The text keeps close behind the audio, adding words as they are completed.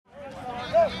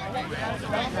Well,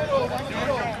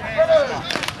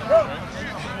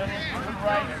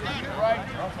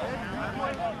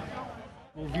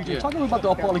 VJ, talk a little about the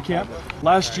All-Poly camp.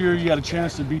 Last year, you had a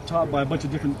chance to be taught by a bunch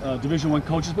of different Division I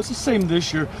coaches, but it's the same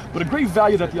this year. But a great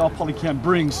value that the All-Poly camp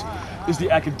brings is the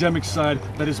academic side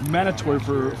that is mandatory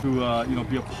for to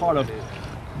be a part of.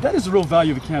 That is the real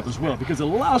value of the camp as well, because it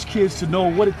allows kids to know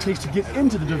what it takes to get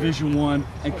into the Division I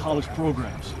and college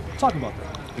programs. Talk about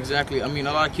that. Exactly. I mean,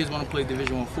 a lot of kids want to play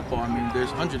Division I football. I mean,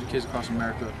 there's hundreds of kids across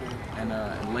America, and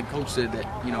like Coach said, that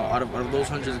out of those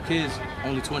hundreds of kids,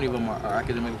 only 20 of them are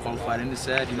academically qualified, and it's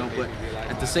sad, But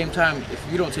at the same time, if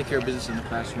you don't take care of business in the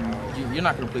classroom, you're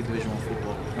not going to play Division I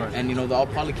football. Right. And the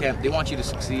All-Poly camp, they want you to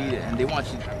succeed, and they want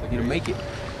you to make it.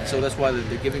 And so that's why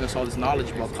they're giving us all this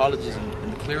knowledge about colleges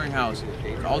and the clearinghouse,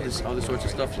 and all this sorts of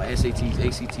stuff like SATs,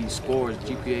 ACTs, scores,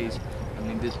 GPAs. I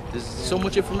mean, there's so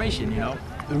much information,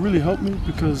 It really helped me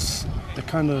because it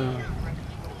kind of,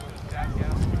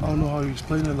 I don't know how you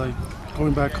explain it, like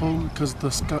going back home, because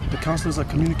the counselors I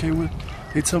communicate with,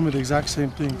 they tell me the exact same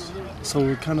things. So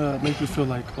it kind of makes me feel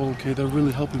like, oh, okay, they're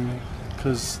really helping me,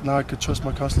 because now I could trust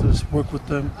my counselors, work with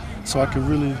them, so I could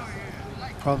really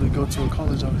probably go to a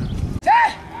college out here.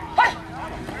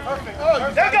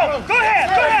 There we go! Go ahead!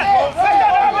 Go ahead!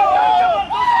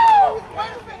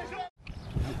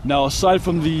 Now, aside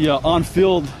from the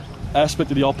on-field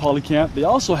aspect of the All-Poly camp, they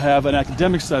also have an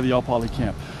academic side of the All-Poly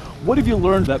camp. What have you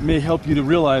learned that may help you to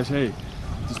realize, hey,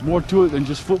 there's more to it than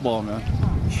just football, man?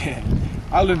 Yeah,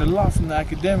 I learned a lot from the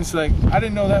academics. Like, I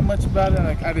didn't know that much about it.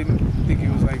 Like, I didn't think it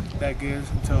was like that good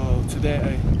until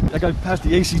today. I got to pass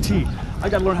the ACT. I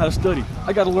got to learn how to study.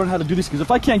 I got to learn how to do this, because if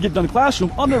I can't get done in the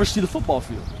classroom, I'll never see the football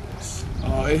field.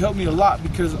 It helped me a lot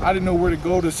because I didn't know where to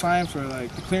go to sign for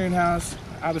like the clearinghouse.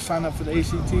 I had to sign up for the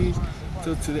ACTs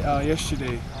till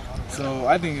yesterday. So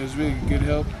I think it was really good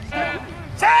help.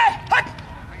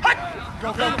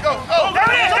 Go, go, go, go! There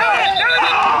it is! There it is! There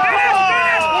it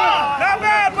is! Not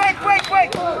bad! Wait!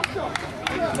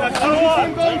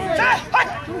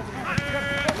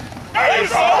 There you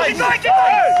go!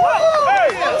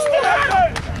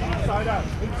 Inside out!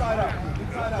 Inside out!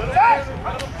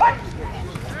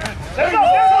 There you go!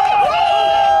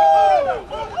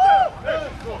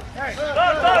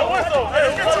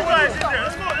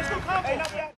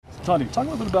 Tony, talk a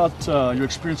little bit about your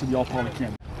experience at the All-Poly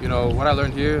camp. What I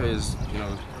learned here is,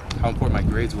 how important my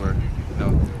grades were.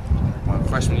 My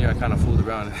freshman year, I kind of fooled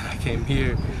around, and I came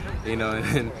here,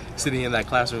 and sitting in that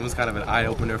classroom was kind of an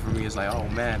eye-opener for me. It's like, oh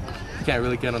man, I can't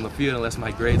really get on the field unless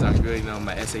my grades aren't good.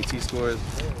 My SAT scores,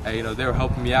 and, they were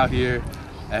helping me out here,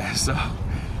 and so,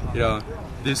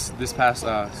 this past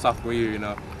sophomore year,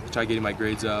 I tried getting my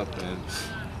grades up, and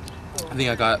I think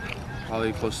I got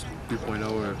probably close to 3.0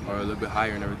 or a little bit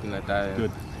higher and everything like that.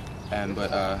 Good.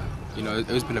 But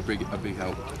it's been a big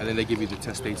help. And then they give you the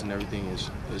test dates and everything. It's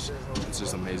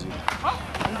just amazing.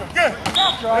 Good.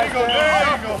 There you go.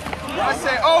 I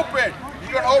say open.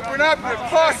 You're gonna open up and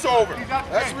crossover.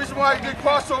 That's the reason why you did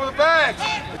crossover the bags.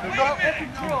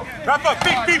 Wrap up.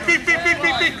 Beat. There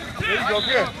you go.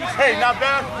 Good. Hey, not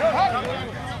bad.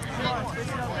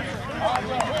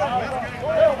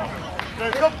 There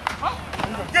you go.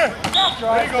 Good.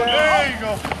 There you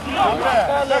go. Not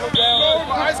bad.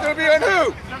 It's gonna be on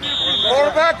who?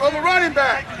 Quarterback or the running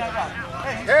back?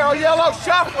 Hell, yellow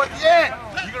shuffle at the end.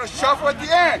 You're gonna shuffle at the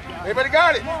end. Everybody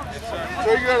got it?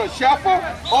 So you're gonna shuffle,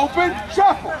 open,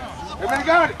 shuffle. Everybody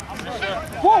got it?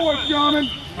 Forward, gentlemen.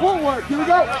 Forward. Here we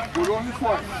go. We're going this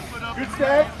way. Good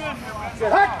stay. Say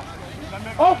heck.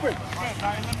 Open.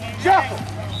 Shuffle.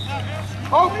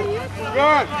 Open.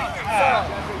 Good.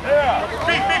 Yeah.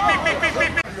 Beat.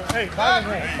 Hey, go.